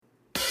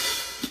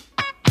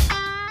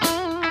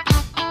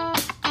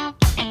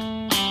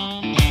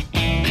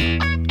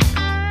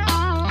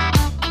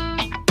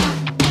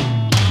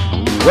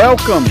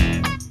Welcome.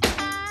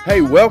 Hey,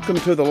 welcome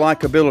to the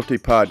Likeability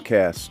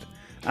Podcast.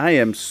 I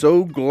am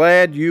so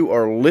glad you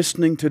are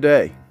listening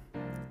today.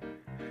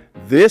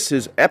 This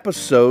is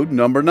episode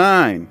number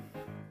 9.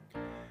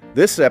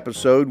 This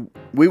episode,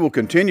 we will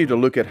continue to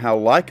look at how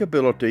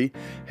likability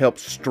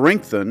helps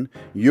strengthen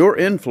your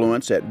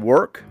influence at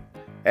work,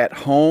 at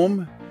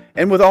home,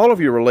 and with all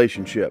of your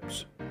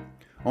relationships.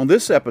 On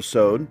this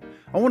episode,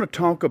 I want to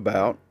talk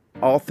about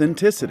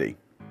authenticity.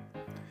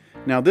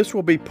 Now, this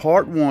will be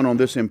part 1 on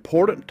this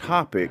important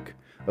topic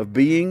of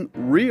being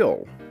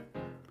real.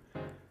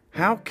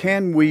 How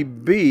can we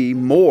be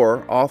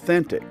more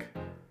authentic?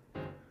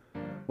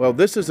 Well,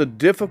 this is a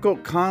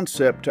difficult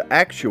concept to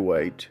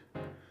actuate,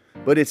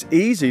 but it's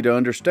easy to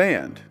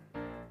understand.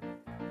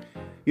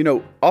 You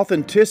know,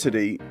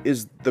 authenticity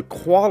is the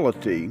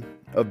quality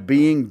of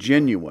being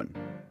genuine.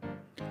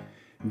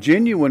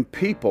 Genuine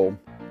people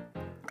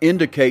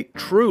indicate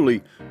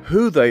truly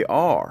who they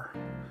are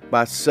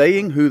by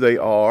saying who they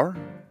are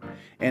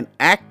and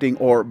acting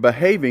or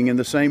behaving in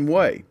the same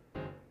way.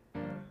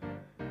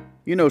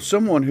 You know,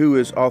 someone who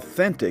is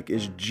authentic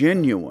is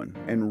genuine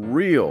and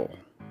real.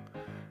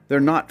 They're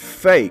not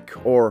fake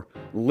or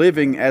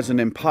living as an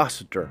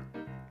imposter.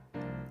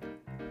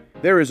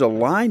 There is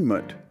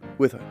alignment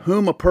with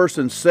whom a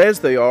person says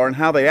they are and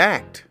how they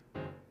act.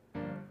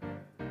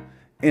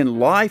 In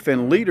life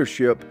and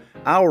leadership,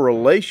 our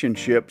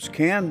relationships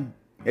can,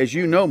 as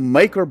you know,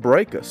 make or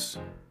break us.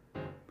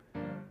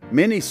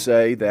 Many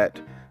say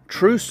that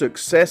true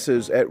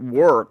successes at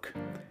work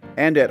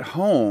and at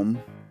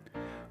home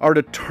are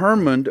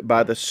determined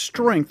by the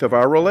strength of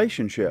our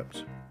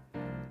relationships.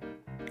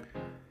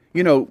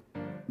 You know,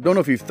 don't know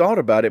if you've thought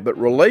about it, but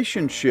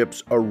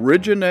relationships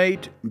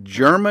originate,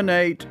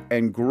 germinate,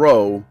 and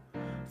grow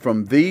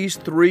from these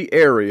 3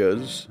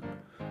 areas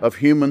of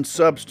human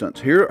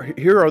substance.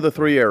 Here are the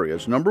 3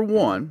 areas. Number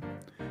 1,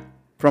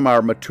 from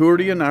our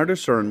maturity and our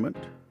discernment.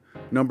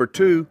 Number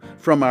 2,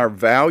 from our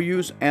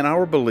values and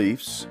our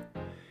beliefs.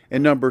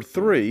 And number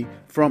 3,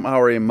 from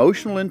our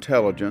emotional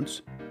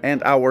intelligence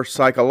and our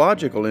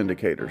psychological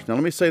indicators. Now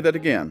let me say that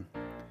again.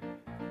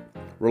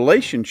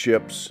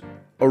 Relationships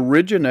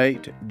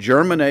originate,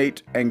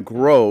 germinate, and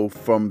grow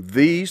from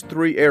these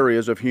 3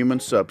 areas of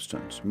human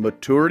substance: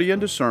 maturity and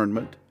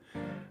discernment,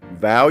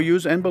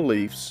 values and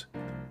beliefs,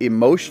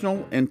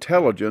 emotional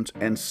intelligence,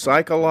 and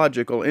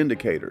psychological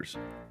indicators.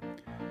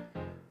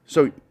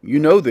 So you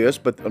know this,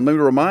 but let me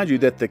remind you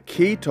that the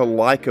key to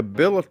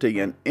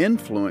likability and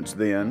influence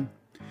then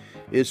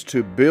is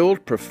to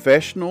build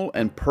professional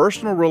and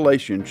personal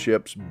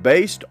relationships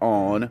based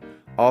on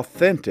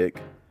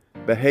authentic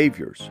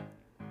behaviors.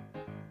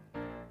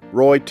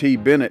 Roy T.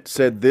 Bennett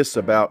said this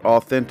about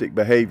authentic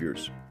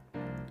behaviors.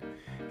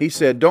 He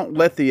said, "Don't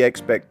let the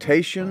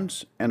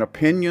expectations and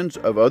opinions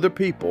of other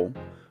people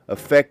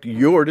affect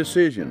your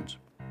decisions.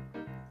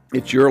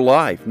 It's your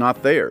life,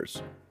 not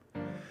theirs.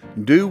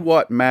 Do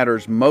what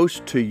matters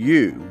most to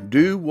you.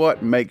 Do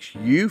what makes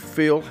you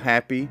feel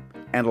happy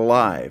and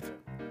alive.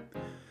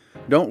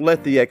 Don't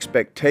let the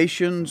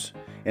expectations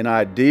and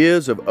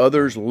ideas of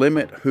others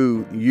limit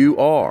who you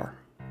are.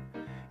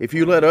 If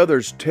you let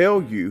others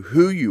tell you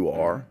who you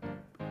are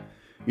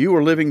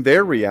living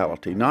their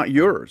reality, not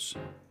yours."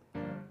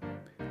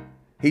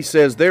 He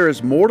says, "There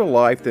is more to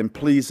life than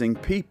pleasing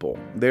people.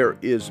 There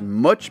is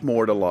much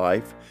more to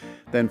life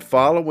than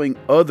following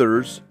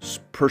others'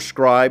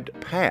 prescribed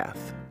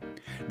path.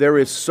 There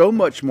is so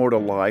much more to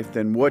life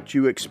than what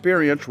you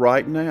experience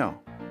right now.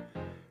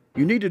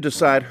 You need to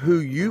decide who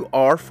you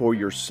are for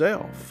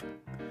yourself.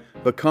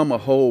 Become a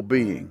whole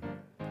being."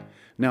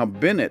 Now,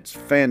 Bennett's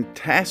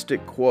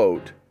fantastic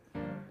quote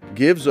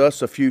gives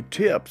us a few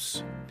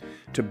tips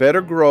to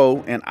better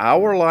grow in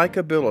our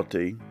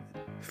likability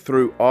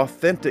through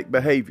authentic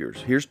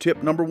behaviors. Here's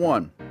tip number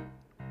 1.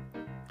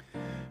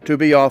 To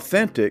be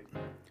authentic,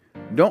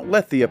 don't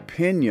let the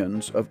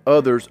opinions of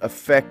others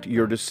affect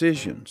your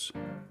decisions.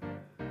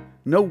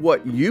 Know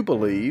what you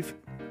believe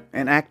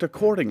and act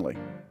accordingly.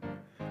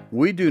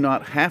 We do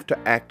not have to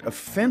act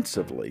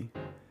offensively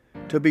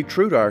to be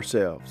true to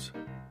ourselves.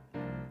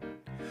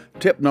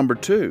 Tip number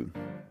 2.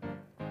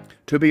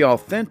 To be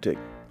authentic,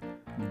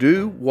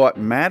 do what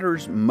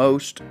matters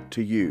most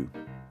to you.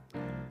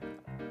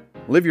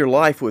 Live your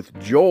life with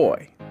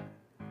joy.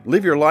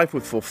 Live your life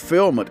with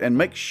fulfillment, and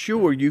make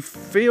sure you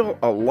feel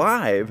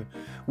alive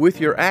with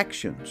your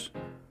actions.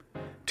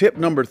 Tip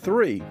number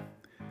 3.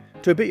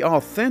 To be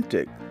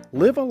authentic,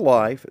 live a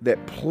life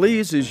that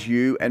pleases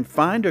you and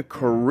find a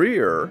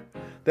career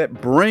that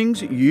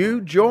brings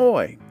you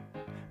joy.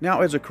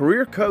 Now, as a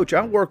career coach,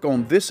 I work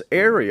on this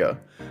area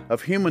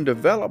of human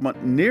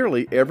development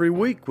nearly every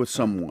week with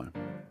someone.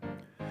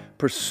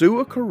 Pursue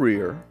a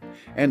career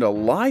and a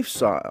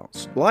lifestyle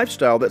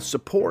that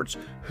supports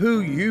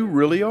who you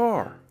really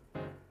are.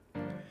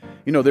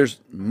 You know, there's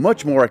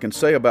much more I can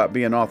say about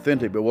being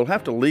authentic, but we'll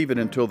have to leave it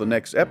until the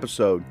next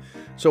episode.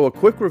 So a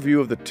quick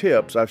review of the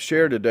tips I've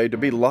shared today to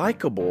be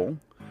likable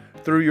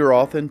through your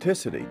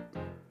authenticity.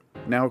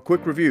 Now, a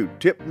quick review.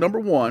 Tip number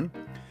 1,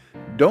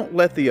 don't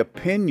let the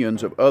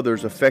opinions of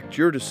others affect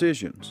your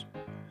decisions.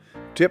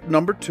 Tip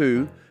number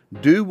 2,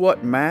 do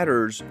what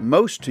matters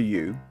most to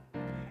you.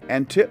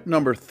 And tip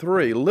number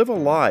 3, live a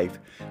life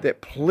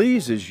that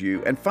pleases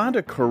you and find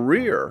a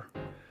career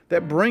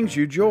that brings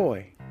you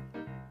joy.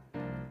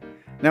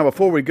 Now,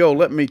 before we go,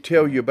 let me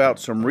tell you about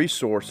some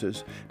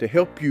resources to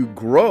help you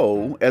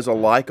grow as a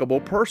likable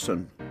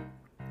person.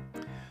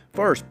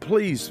 First,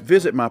 please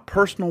visit my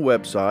personal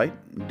website,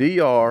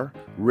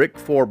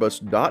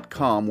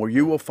 drrickforbus.com, where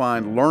you will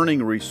find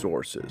learning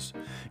resources.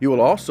 You will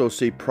also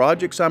see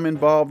projects I'm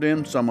involved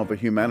in, some of a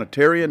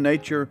humanitarian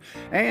nature,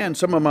 and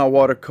some of my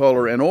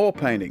watercolor and oil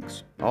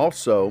paintings.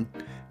 Also,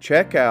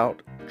 check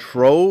out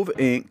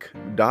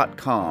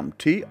troveinc.com,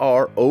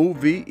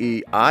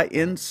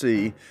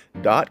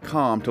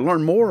 troveinc.com, to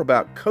learn more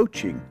about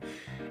coaching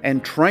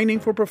and training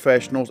for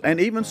professionals, and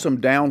even some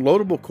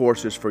downloadable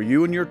courses for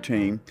you and your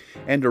team,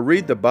 and to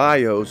read the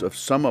bios of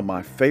some of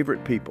my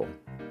favorite people.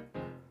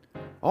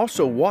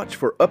 Also, watch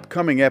for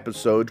upcoming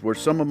episodes where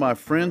some of my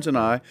friends and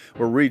I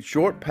will read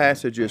short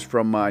passages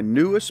from my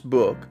newest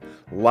book,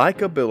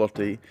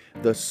 Likeability,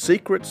 The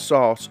Secret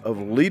Sauce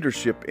of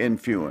Leadership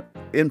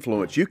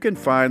Influence. You can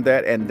find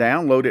that and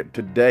download it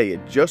today.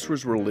 It just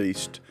was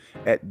released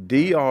at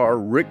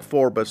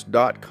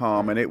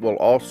drrickforbus.com, and it will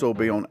also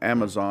be on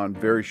Amazon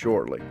very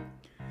shortly.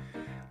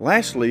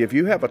 Lastly, if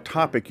you have a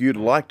topic you'd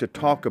like to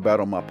talk about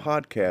on my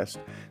podcast,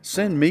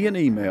 send me an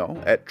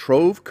email at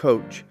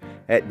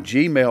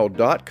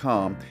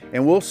trovecoach@gmail.com,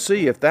 and we'll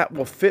see if that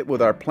will fit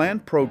with our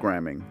planned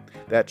programming.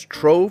 That's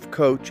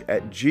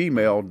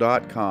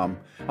trovecoach@gmail.com.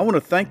 I want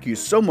to thank you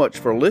so much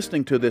for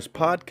listening to this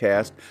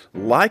podcast,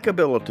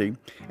 Likeability,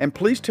 and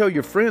please tell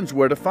your friends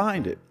where to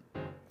find it.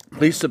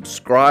 Please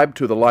subscribe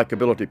to the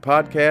Likeability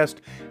Podcast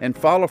and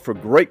follow for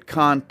great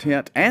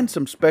content and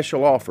some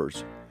special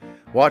offers.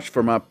 Watch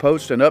for my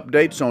posts and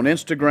updates on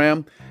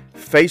Instagram,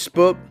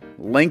 Facebook,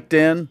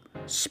 LinkedIn,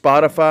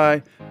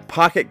 Spotify,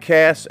 Pocket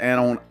Casts, and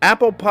on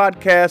Apple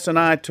Podcasts and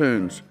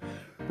iTunes.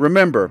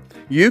 Remember,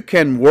 you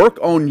can work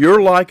on your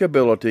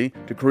likability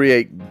to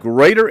create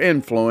greater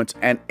influence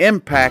and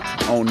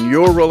impact on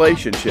your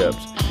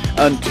relationships.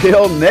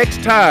 Until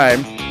next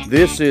time,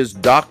 this is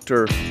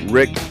Dr.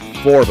 Rick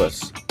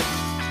Forbus.